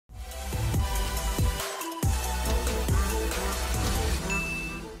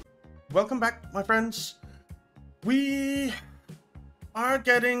Welcome back, my friends. We are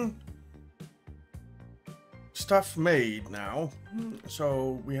getting stuff made now.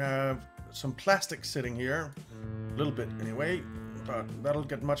 So we have some plastic sitting here, a little bit anyway, but that'll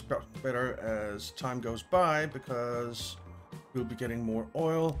get much better as time goes by because we'll be getting more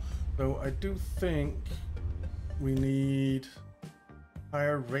oil. Though I do think we need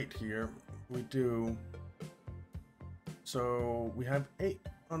higher rate here. We do. So we have 8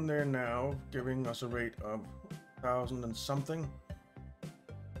 on there now, giving us a rate of 1,000 and something.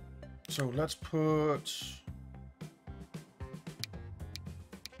 So let's put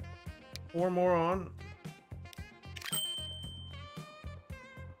 4 more on,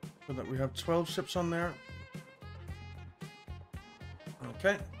 so that we have 12 ships on there.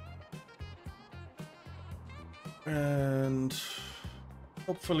 Okay. And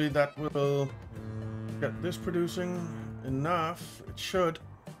hopefully that will get this producing enough. It should.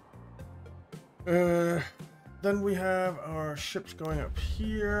 Then we have our ships going up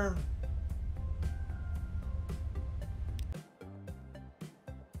here.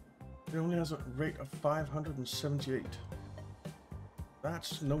 It only has a rate of 578.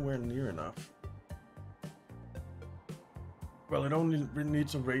 That's nowhere near enough. Well, it only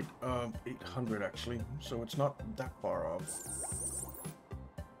needs a rate of 800 actually, so it's not that far off.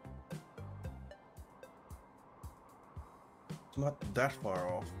 It's not that far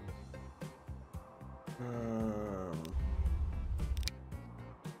off.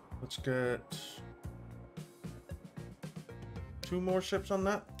 Let's get 2 more ships on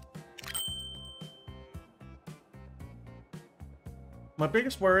that. My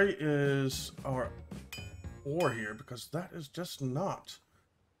biggest worry is our ore here, because that is just not.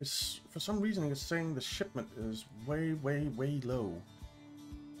 It's, for some reason, it's saying the shipment is way low.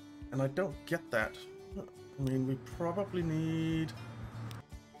 And I don't get that. I mean, we probably need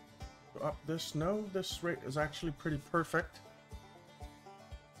to up this. No, this rate is actually pretty perfect.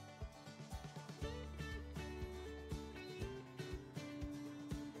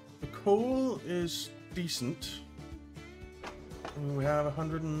 The coal is decent. We have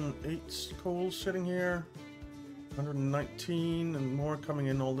 108 coal sitting here, 119 and more coming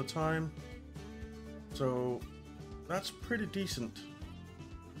in all the time. So that's pretty decent.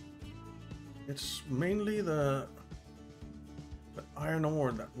 It's mainly the iron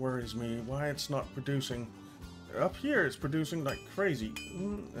ore that worries me, why it's not producing. Up here it's producing like crazy,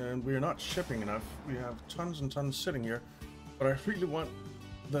 and we're not shipping enough. We have tons and tons sitting here, but I really want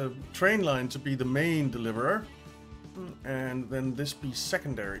the train line to be the main deliverer, and then this be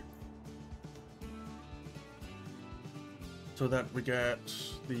secondary, so that we get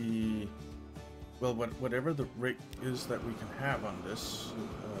the, well, whatever the rate is that we can have on this,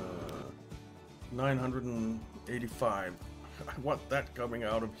 985. I want that coming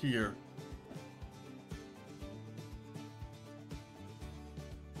out of here.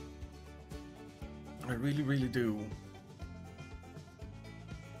 I really do.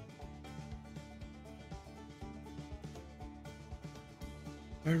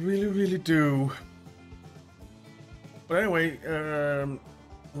 I really do. But anyway,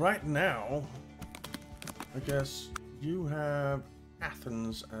 right now, I guess you have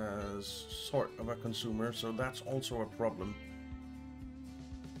Athens as sort of a consumer, so that's also a problem.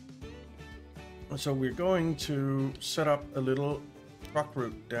 So we're going to set up a little truck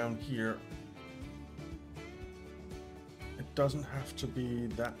route down here. It doesn't have to be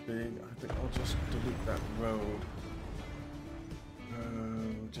that big. I think I'll just delete that road.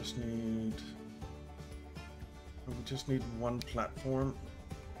 We just need one platform.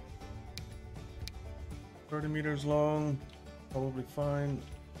 30 meters long, probably fine.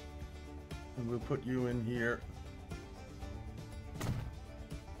 And we'll put you in here.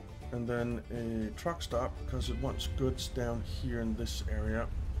 And then a truck stop, because it wants goods down here in this area.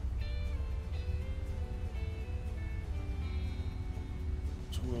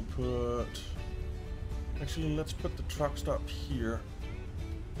 So we'll put, actually let's put the truck stop here.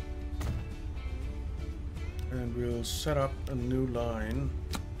 And we'll set up a new line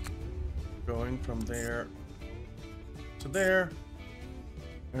going from there to there.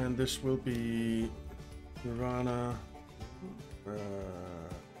 And this will be Tirana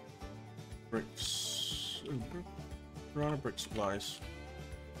bricks. Tirana brick supplies.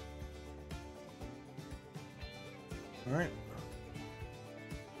 Alright.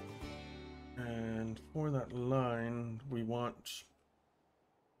 And for that line, we want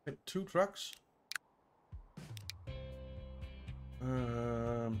 2 trucks.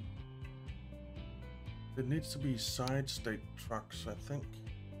 It needs to be side state trucks, I think.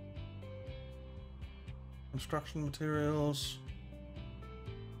 Construction materials.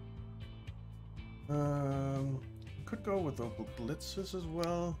 Could go with the blitzes as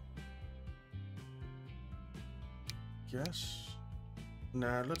well. Yes.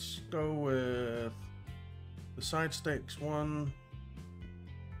 Nah, let's go with the side stakes one.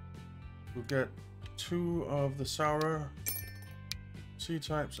 We'll get 2 of the sour seed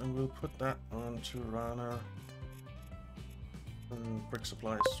types and we'll put that on Tirana. Brick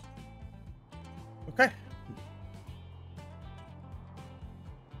supplies. Okay.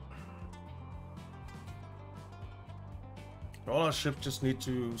 All our ships just need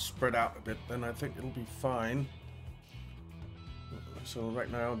to spread out a bit, then I think it'll be fine. So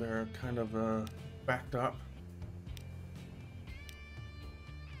right now they're kind of backed up.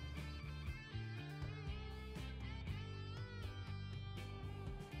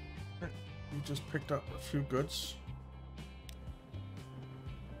 We just picked up a few goods.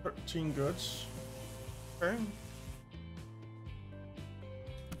 13 goods. Okay.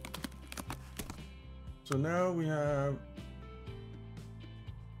 So now we have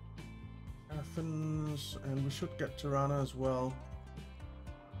Athens, and we should get Tirana as well.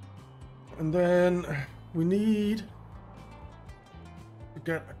 And then we need to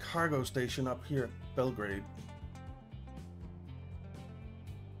get a cargo station up here at Belgrade.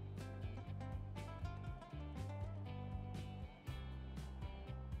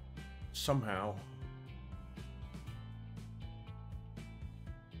 Somehow.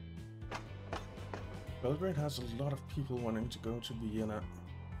 Belgrade has a lot of people wanting to go to Vienna.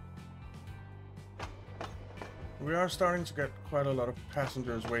 We are starting to get quite a lot of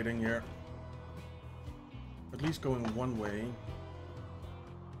passengers waiting here. At least going one way.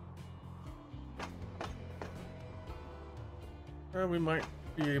 We might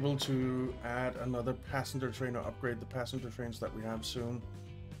be able to add another passenger train or upgrade the passenger trains that we have soon.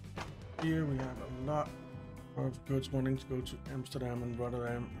 Here we have a lot of goods wanting to go to Amsterdam and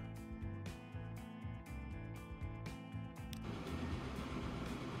Rotterdam.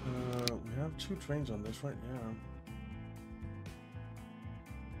 We have 2 trains on this, right? Yeah.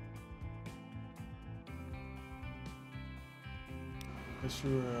 Is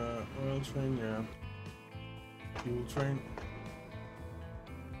your oil train? Yeah. Fuel train.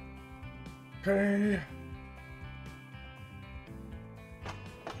 Okay.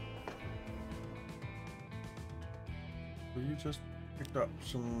 So you just picked up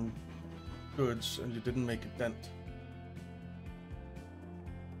some goods and you didn't make a dent.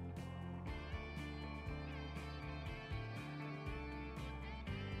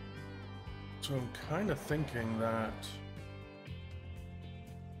 So I'm kind of thinking that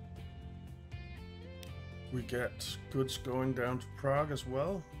we get goods going down to Prague as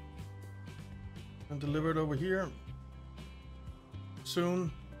well and delivered over here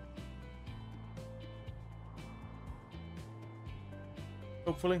soon.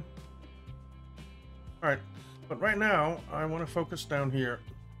 Hopefully. Alright, but right now I want to focus down here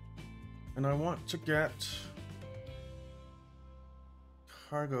and I want to get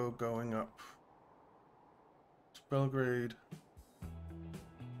cargo going up to Belgrade.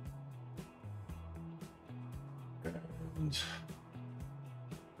 And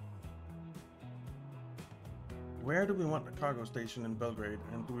where do we want the cargo station in Belgrade?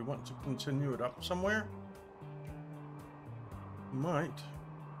 And do we want to continue it up somewhere? Might.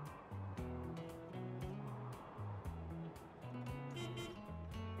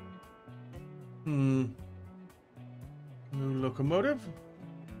 New locomotive?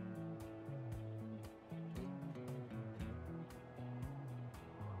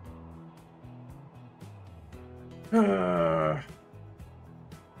 I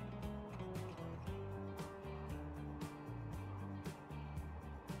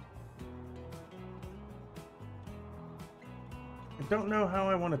don't know how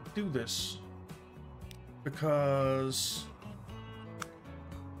I want to do this because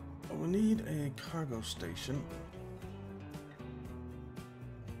we need a cargo station.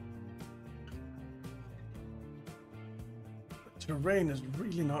 The terrain is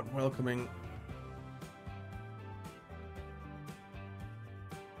really not welcoming.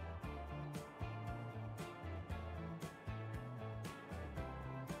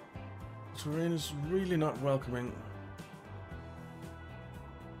 The terrain is really not welcoming.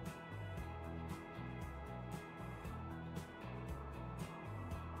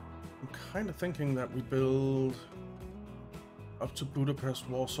 Kind of thinking that we build up to Budapest,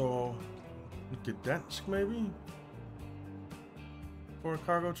 Warsaw, Gdansk maybe for a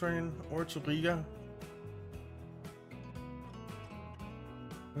cargo train, or to Riga.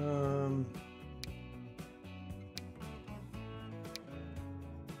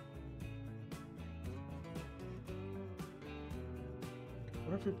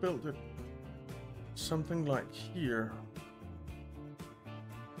 What if we built it something like here.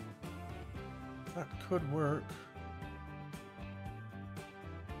 That could work.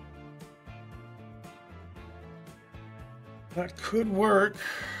 That could work.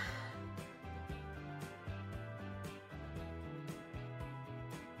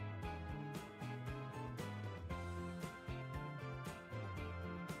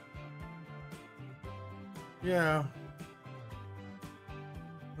 Yeah.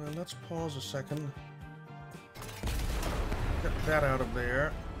 Let's pause a second. Get that out of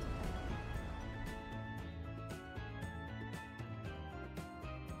there.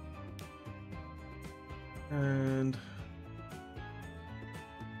 And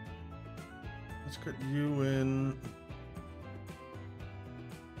let's get you in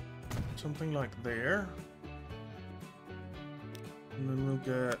something like there. And then we'll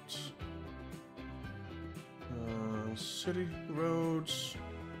get city roads.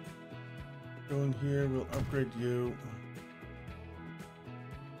 Go in here, we'll upgrade you.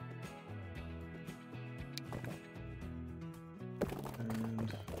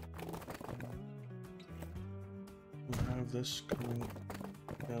 And we'll have this coming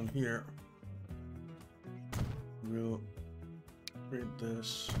down here. We'll upgrade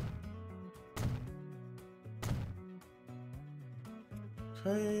this.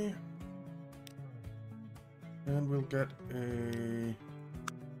 Okay. And we'll get a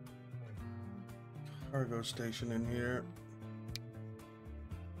cargo station in here.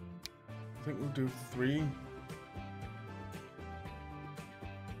 I think we'll do 3.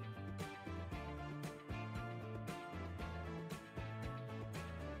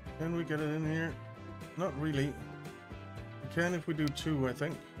 Can we get it in here? Not really. We can if we do 2, I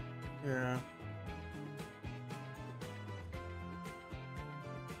think. Yeah.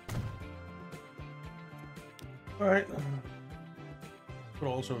 Alright. Could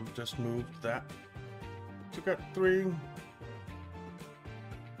also have just moved that. So got 3.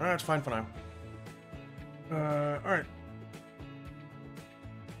 That's fine for now. Alright.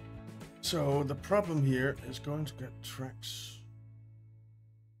 So the problem here is going to get tracks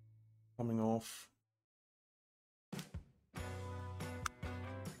coming off.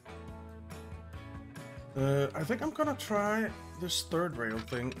 I think I'm gonna try this third rail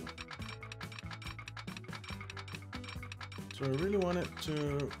thing. So I really want it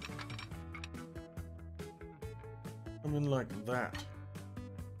to come in like that.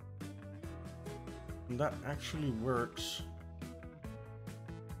 And that actually works.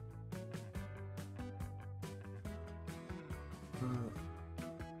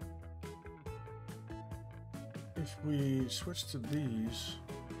 If we switch to these,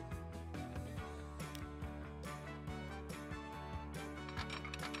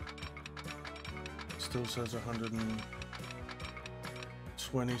 it still says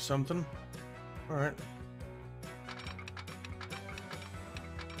 120 something. All right.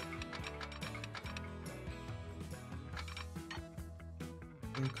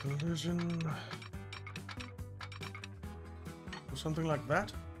 And collision, or something like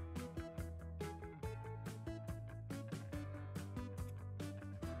that.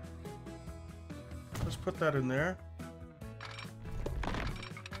 Let's put that in there.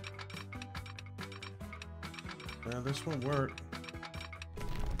 Yeah, this won't work.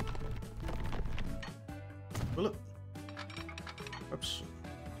 Will it? Oops.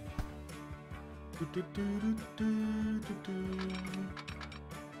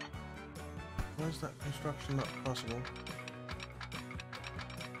 Why is that construction not possible?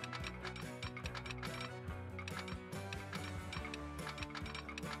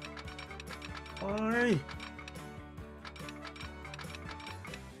 Why?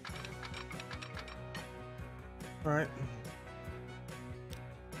 All right.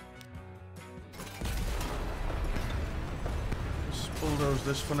 Let's bulldoze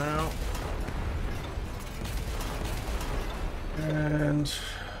this for now. And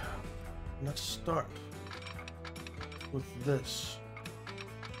let's start with this.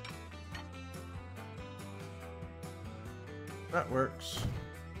 That works.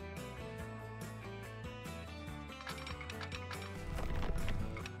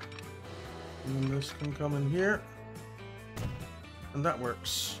 And then this can come in here. And that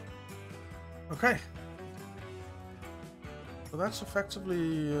works. Okay. So that's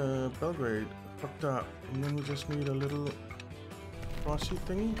effectively Belgrade hooked up. And then we just need a little crossy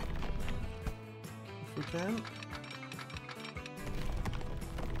thingy. If we can.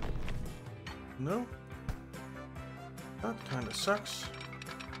 No? That kind of sucks.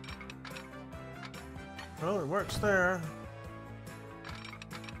 Well, it works there.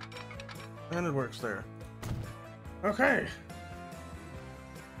 And it works there. Okay.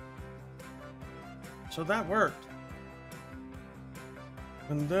 So that worked.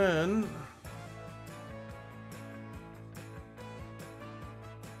 And then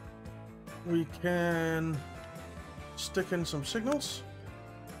we can stick in some signals.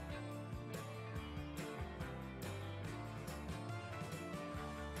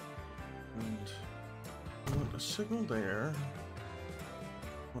 And I want a signal there.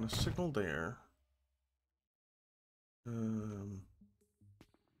 I want a signal there. I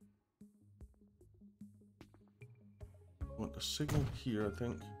want a signal here, I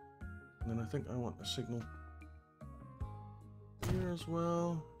think. And then I think I want a signal here as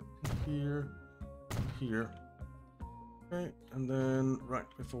well. Here. Here. Okay, and then right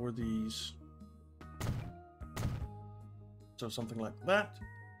before these. So something like that.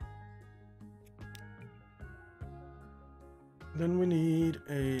 Then we need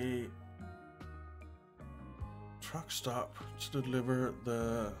a truck stop to deliver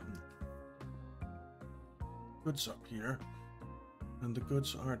the goods up here. And the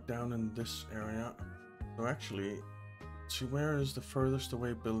goods are down in this area. So actually, see, where is the furthest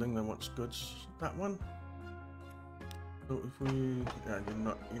away building that wants goods? That one? So if we, yeah, you're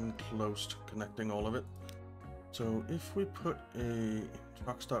not even close to connecting all of it. So if we put a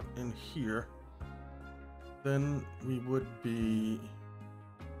truck stop in here, then we would be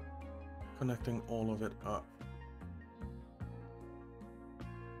connecting all of it up.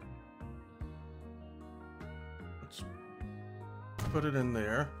 Let's put it in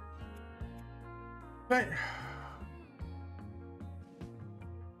there. Okay.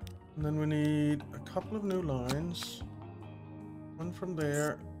 And then we need a couple of new lines. One from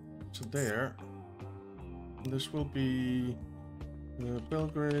there to there. And this will be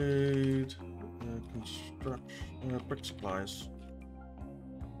Belgrade construction brick supplies.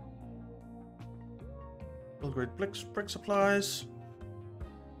 Belgrade brick supplies.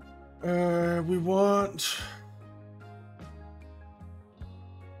 We want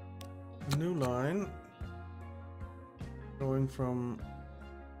a new line going from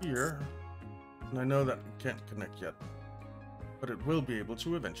here, and I know that we can't connect yet, but it will be able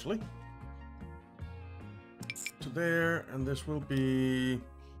to eventually. To there, and this will be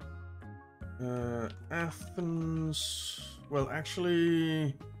Athens. Well,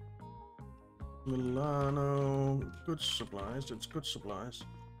 actually, Milano goods supplies. It's goods supplies.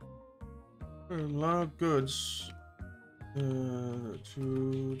 Allow goods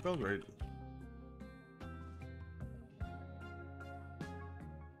to Belgrade.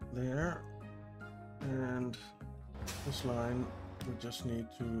 There, and this line we just need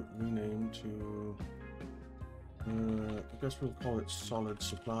to rename to. I guess we'll call it solid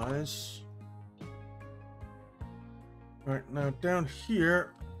supplies. Right, now down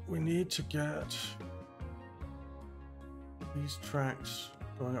here we need to get these tracks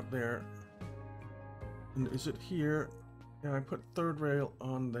going up there. And is it here? Yeah, I put third rail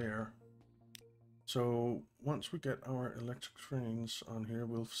on there. So once we get our electric trains on here,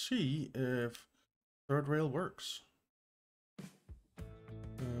 we'll see if third rail works.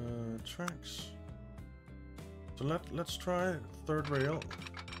 Tracks. So let's try third rail.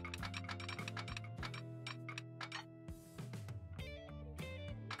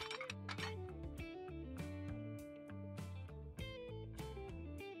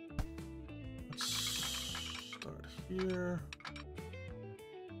 Let's start here.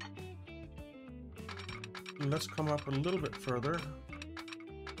 And let's come up a little bit further.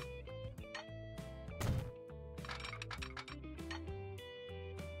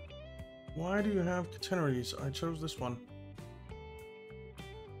 Why do you have catenaries? I chose this one.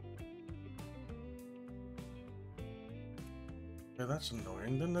 Yeah, that's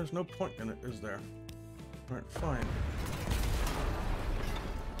annoying. Then there's no point in it, is there? Alright, fine.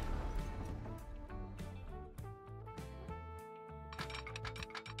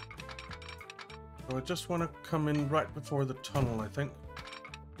 So I just want to come in right before the tunnel, I think.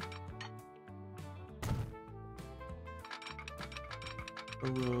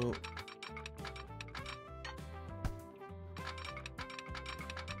 So we'll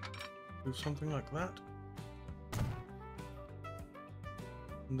do something like that.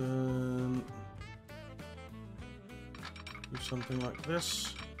 And then do something like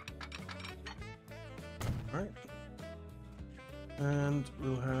this. Right. And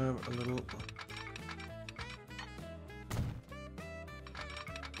we'll have a little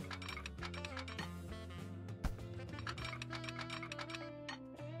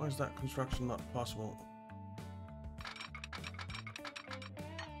why is that construction not possible?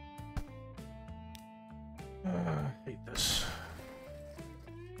 I hate this.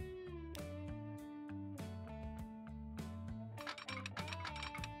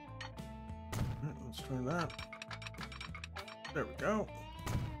 Let's try that. There we go.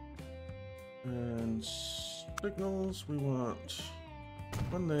 And signals, we want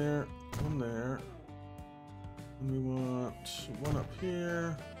one there, one there. And we want one up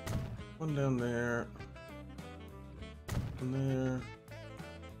here, one down there, one there,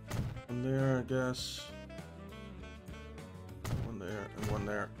 one there, I guess. One there and one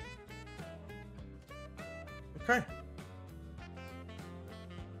there. Okay.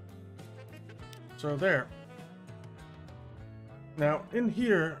 So there. Now in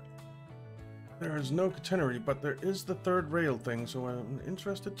here, there is no catenary, but there is the third rail thing, so I'm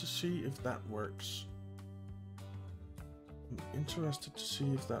interested to see if that works. I'm interested to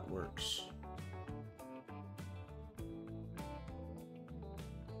see if that works.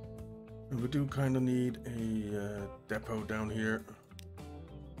 And we do kind of need a depot down here.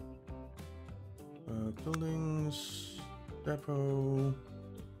 Buildings, depot.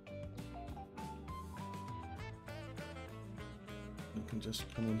 You can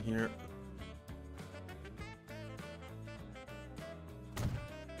just come in here.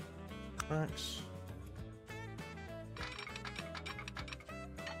 Tracks.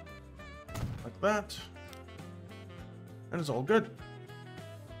 Like that. And it's all good.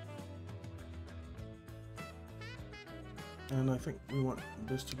 And I think we want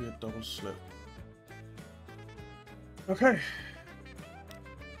this to be a double slip. Okay.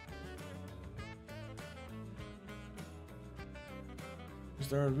 Is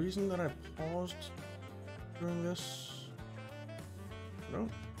there a reason that I paused during this? No,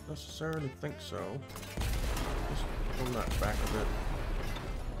 don't necessarily think so. Just pull that back a bit.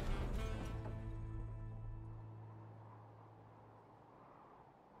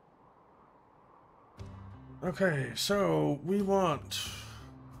 Okay, so we want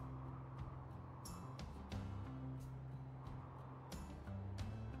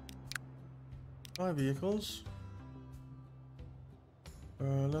 5 vehicles.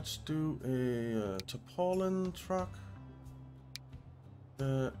 Let's do a Topolin truck.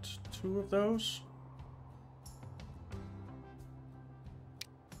 Get 2 of those.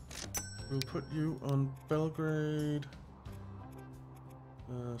 We'll put you on Belgrade.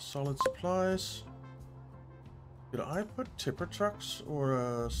 Solid supplies. Did I put tipper trucks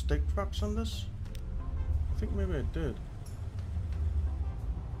or stake trucks on this? I think maybe I did.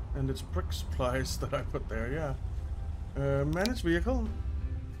 And it's brick supplies that I put there, yeah. Managed vehicle.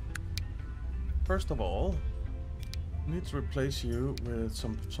 First of all, I need to replace you with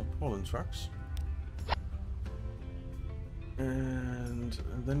some Poland trucks. And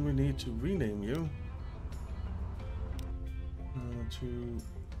then we need to rename you to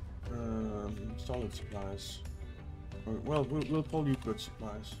solid supplies. Or, well, we'll call you good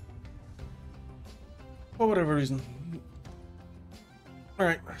supplies. For whatever reason.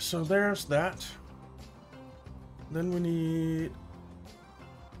 Alright, so there's that. Then we need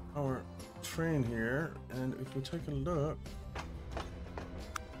our train here, and if we take a look,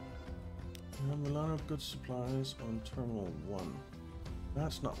 we have a lot of good supplies on Terminal 1.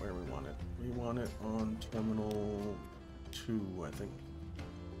 That's not where we want it. We want it on Terminal 2, I think.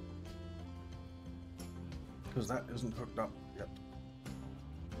 Because that isn't hooked up yet.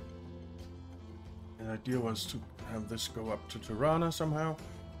 The idea was to have this go up to Tirana somehow.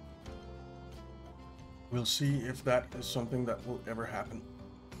 We'll see if that is something that will ever happen.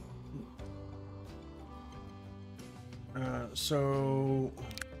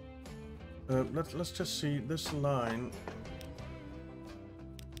 Let's just see. This line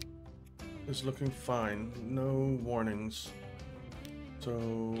is looking fine. No warnings. So,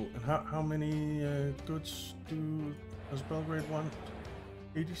 and how many goods does Belgrade want?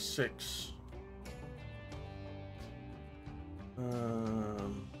 86.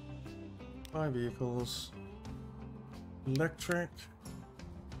 5 vehicles. Electric.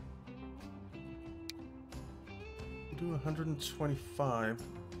 We do 125.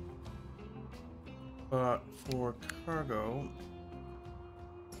 But for cargo,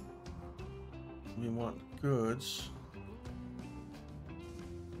 we want goods.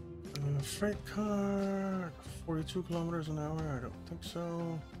 Freight car, 42 kilometers an hour. I don't think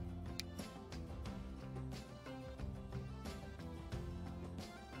so.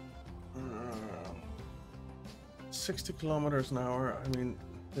 Uh, 60 kilometers an hour. I mean,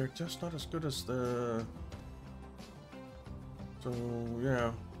 they're just not as good as the. So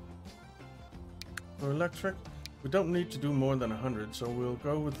yeah. For electric, we don't need to do more than 100, so we'll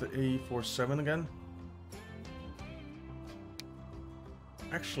go with the A47 again.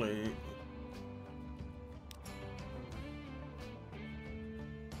 Actually,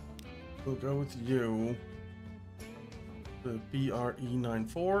 we'll go with you, the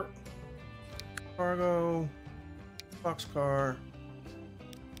BRE94. Cargo, boxcar.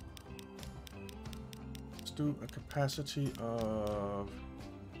 Let's do a capacity of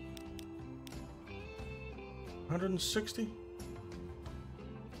 160. You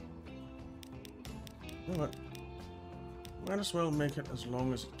know what? Might as well make it as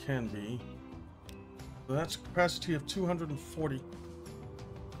long as it can be. So that's a capacity of 240.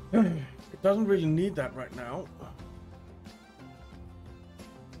 It doesn't really need that right now.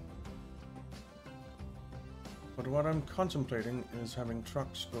 But what I'm contemplating is having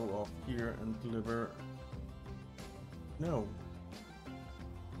trucks go off here and deliver. No.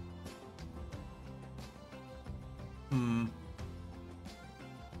 You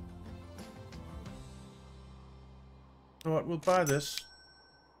know what? We'll buy this.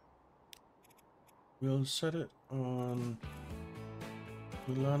 We'll set it on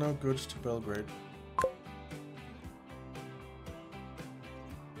Milano goods to Belgrade.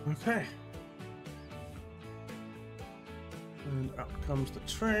 Okay. And out comes the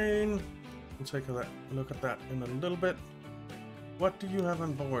train. We'll take a look at that in a little bit. What do you have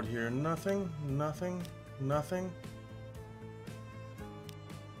on board here? Nothing, nothing, nothing,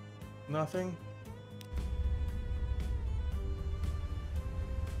 nothing.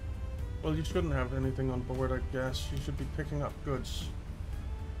 Well, you shouldn't have anything on board, I guess. You should be picking up goods.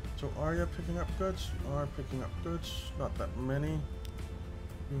 So are you picking up goods? You are picking up goods. Not that many.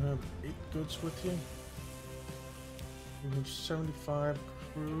 You have 8 goods with you. You have 75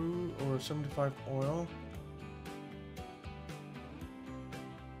 crew or 75 oil.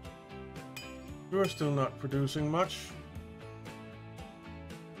 You're still not producing much.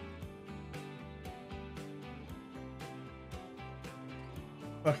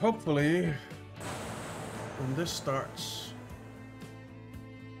 But hopefully, when this starts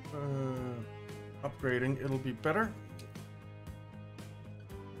upgrading, it'll be better.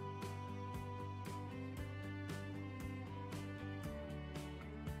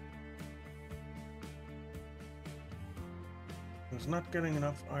 It's not getting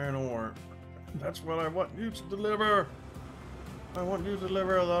enough iron ore. That's what I want you to deliver. I want you to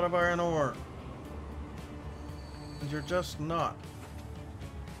deliver a lot of iron ore. And you're just not.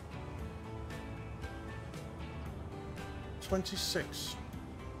 26.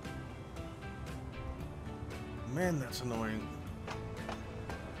 Man, that's annoying.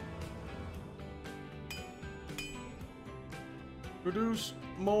 Produce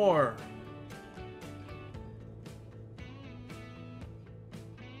more.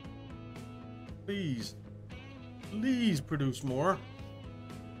 Please. Please produce more.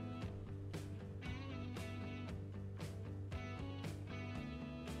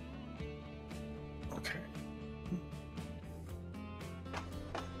 Okay.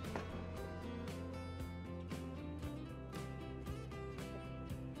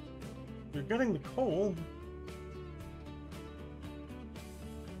 You're getting the coal.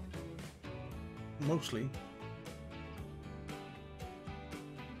 Mostly.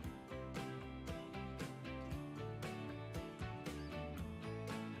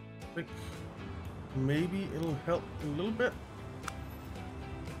 I think maybe it'll help a little bit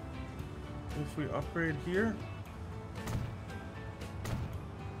if we upgrade here.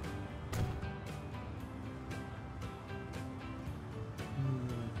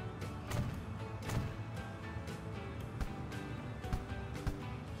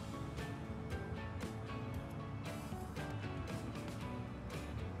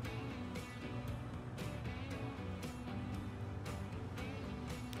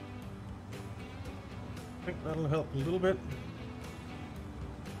 I think that'll help a little bit.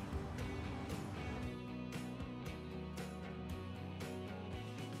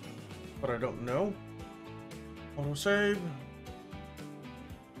 But I don't know. Auto save.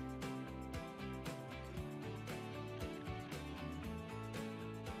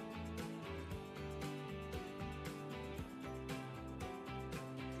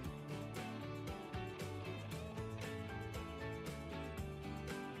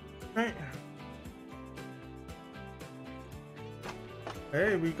 Okay.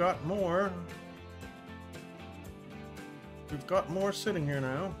 Hey, we got more. We've got more sitting here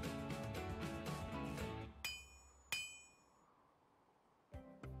now.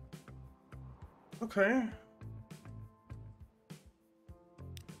 Okay.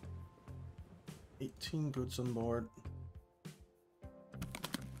 18 goods on board.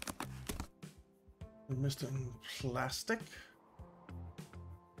 We missed in plastic.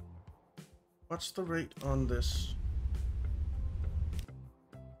 What's the rate on this?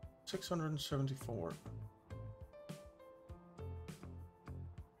 674.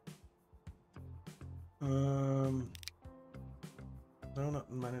 No,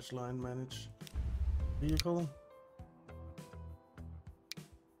 not manage, line manage. vehicle.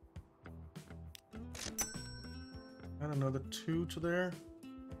 Add another 2 to there.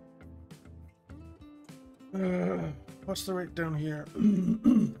 What's the rate down here?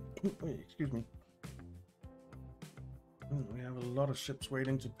 Wait, excuse me. We have a lot of ships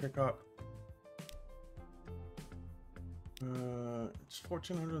waiting to pick up. It's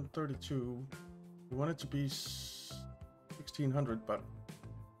 1432. We want it to be 1600, but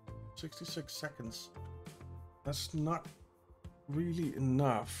 66 seconds. That's not really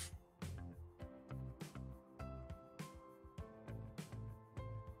enough.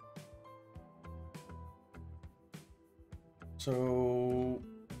 So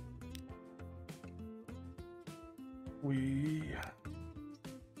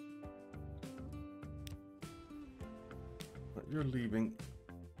you're leaving.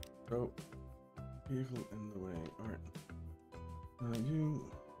 So vehicle in the way. All right. You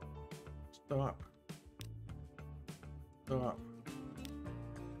stop. Stop.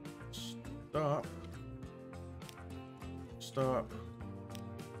 Stop. Stop.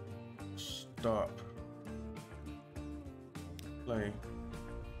 Stop. Play.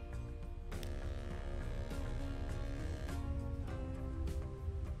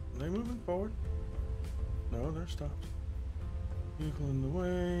 Are they moving forward? No, they're stopped. Vehicle in the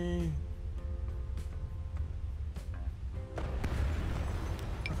way.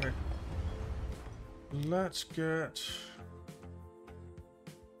 Okay. Let's get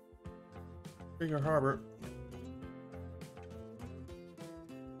bigger harbor.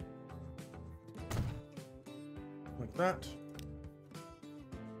 Like that.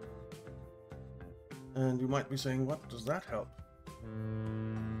 And you might be saying, what does that help?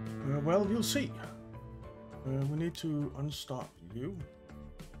 Well, you'll see. We need to unstop you.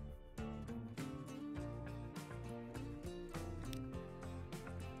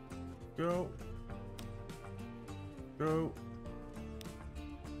 Go. Go.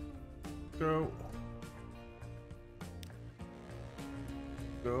 Go.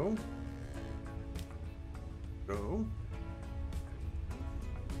 Go. Go.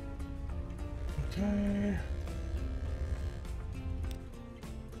 Okay.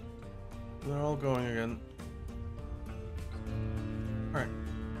 They're all going again. Alright.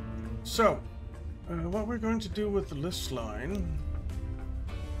 So, what we're going to do with the list line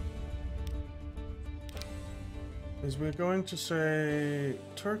is we're going to say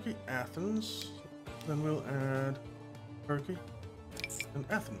Turkey, Athens, then we'll add Turkey and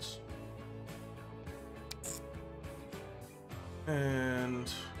Athens. And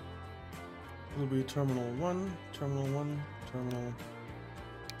it'll be Terminal 1, Terminal 1, Terminal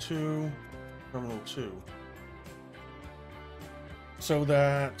 2, Terminal 2. So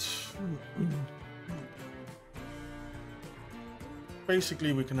that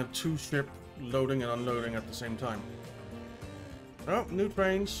basically we can have 2 ships loading and unloading at the same time. Oh, new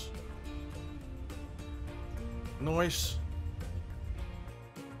trains. Noise.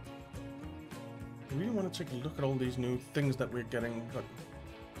 I really want to take a look at all these new things that we're getting, but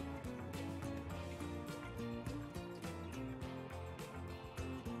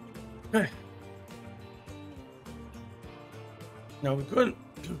okay. Now we could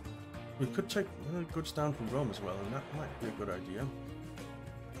take goods down from Rome as well, and that might be a good idea.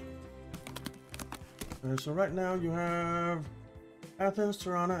 So right now you have Athens,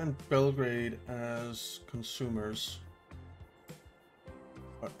 Tirana, and Belgrade as consumers.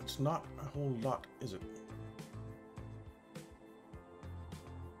 But it's not a whole lot, is it?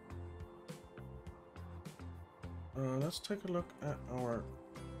 Let's take a look at our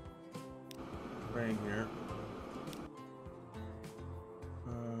grain here.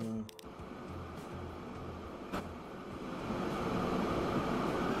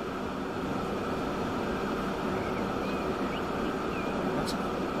 That's a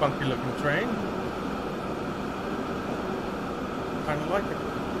funky looking train. Kind of like it.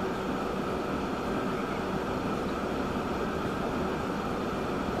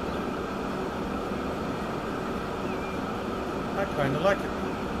 I kind of like it.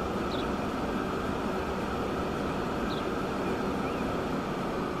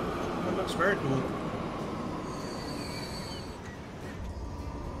 That looks very cool.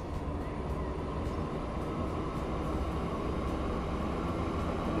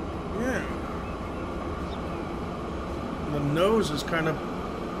 Yeah. The nose is kind of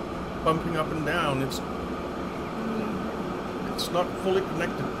bumping up and down. It's not fully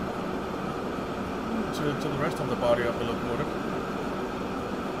connected to the rest of the body of the locomotive.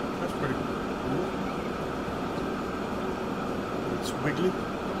 That's pretty cool. It's wiggly.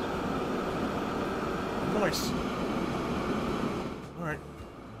 Nice. Alright.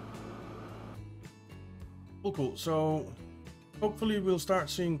 Cool, cool. So hopefully we'll start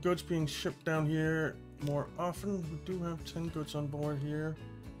seeing goods being shipped down here more often. We do have 10 goods on board here.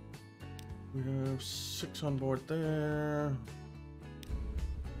 We have 6 on board there.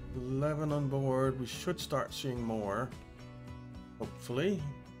 11 on board. We should start seeing more. Hopefully.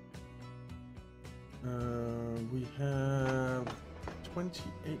 We have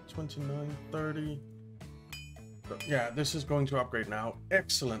 28, 29, 30. So, yeah, this is going to upgrade now.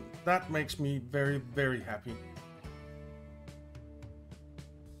 Excellent. That makes me very, very happy.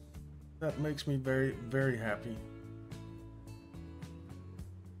 That makes me very, very happy.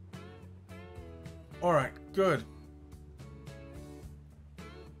 Alright, good.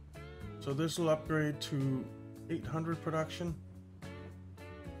 So this will upgrade to 800 production.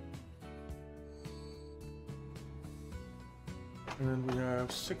 And then we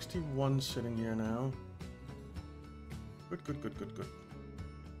have 61 sitting here now. Good, good, good, good, good.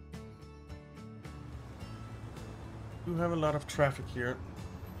 We do have a lot of traffic here.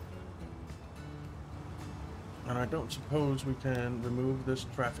 And I don't suppose we can remove this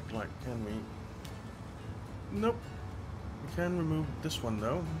traffic light, can we? Nope. We can remove this one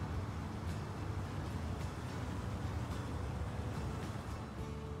though.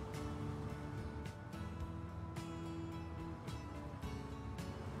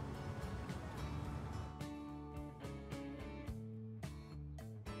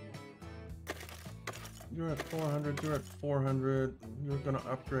 You're at 400, you're at 400, you're gonna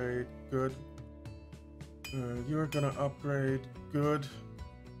upgrade, good. You're gonna upgrade, good.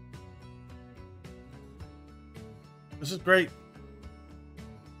 This is great.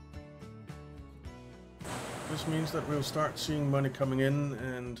 This means that we'll start seeing money coming in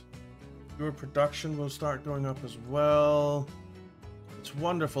and your production will start going up as well. It's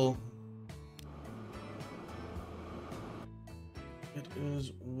wonderful. It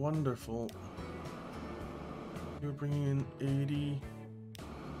is wonderful. You're bringing in 80.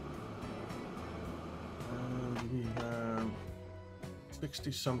 And we have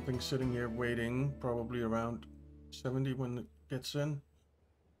 60 something sitting here waiting, probably around 70 when it gets in,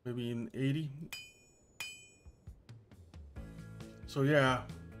 maybe in 80. So yeah,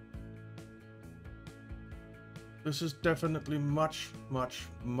 this is definitely much, much,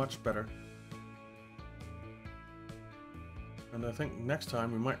 much better. And I think next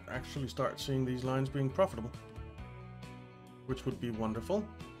time we might actually start seeing these lines being profitable, which would be wonderful.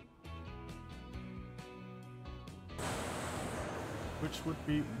 Which would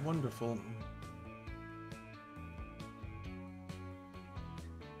be wonderful.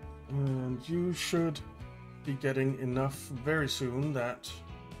 And you should be getting enough very soon that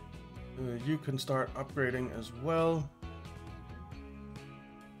you can start upgrading as well.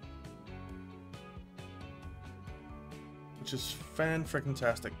 Which is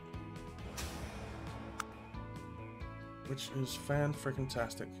fan-frickin-tastic. Which is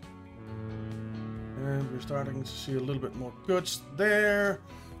fan-frickin-tastic. And we're starting to see a little bit more goods there.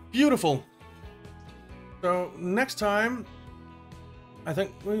 Beautiful. So next time, I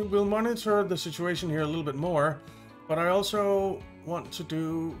think we will monitor the situation here a little bit more, but I also want to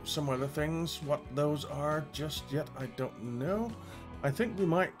do some other things. What those are just yet, I don't know. I think we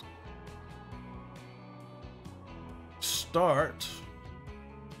might start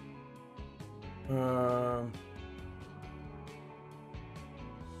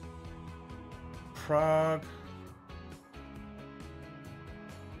Prague,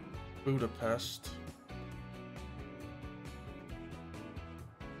 Budapest,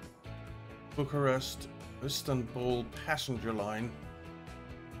 Bucharest, Istanbul passenger line.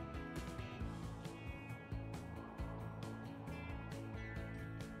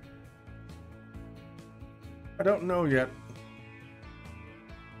 I don't know yet.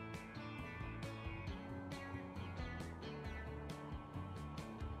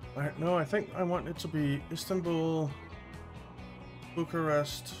 No, I think I want it to be Istanbul,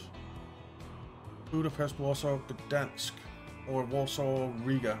 Bucharest, Budapest, Warsaw, Gdansk, or Warsaw,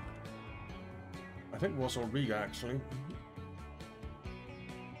 Riga. I think Warsaw, Riga, actually.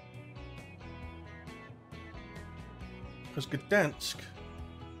 Because Gdansk,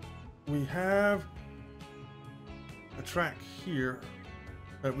 we have a track here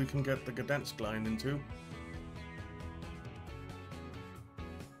that we can get the Gdansk line into.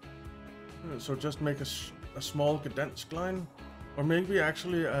 So just make a small Gdansk line, or maybe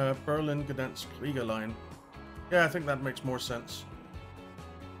actually a Berlin Gdansk Riga line. Yeah, I think that makes more sense.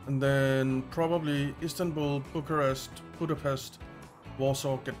 And then probably Istanbul, Bucharest, Budapest,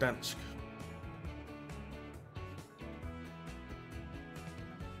 Warsaw, Gdansk.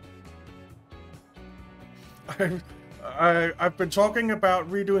 I've been talking about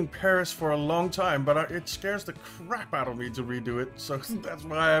redoing Paris for a long time, but it scares the crap out of me to redo it. So that's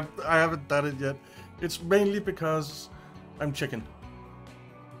why I haven't done it yet. It's mainly because I'm chicken.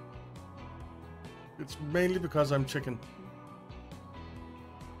 It's mainly because I'm chicken.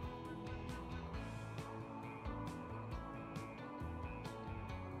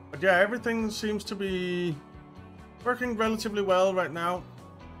 But yeah, everything seems to be working relatively well right now.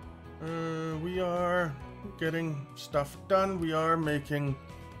 We are getting stuff done. We are making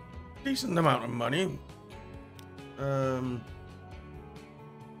a decent amount of money.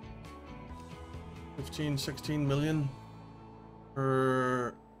 15, 16 million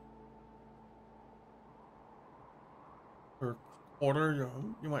per quarter,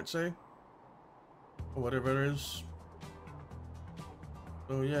 you might say, or whatever it is.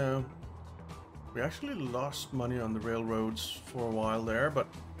 So yeah, we actually lost money on the railroads for a while there, but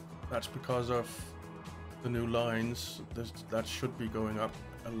that's because of the new lines. That should be going up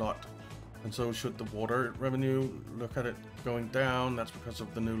a lot, and so should the water revenue. Look at it going down. That's because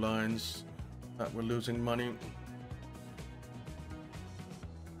of the new lines that we're losing money.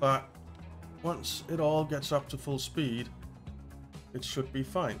 But once it all gets up to full speed, it should be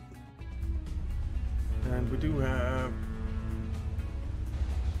fine. And we do have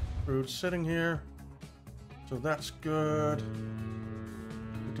crude sitting here, so that's good.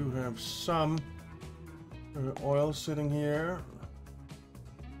 We do have some oil sitting here.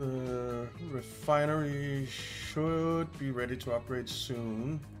 The refinery should be ready to operate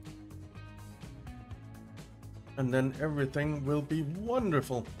soon, and then everything will be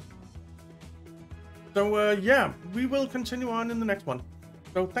wonderful. So yeah, we will continue on in the next one.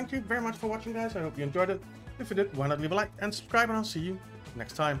 So thank you very much for watching, guys. I hope you enjoyed it. If you did, why not leave a like and subscribe, and I'll see you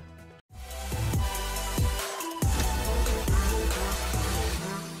next time.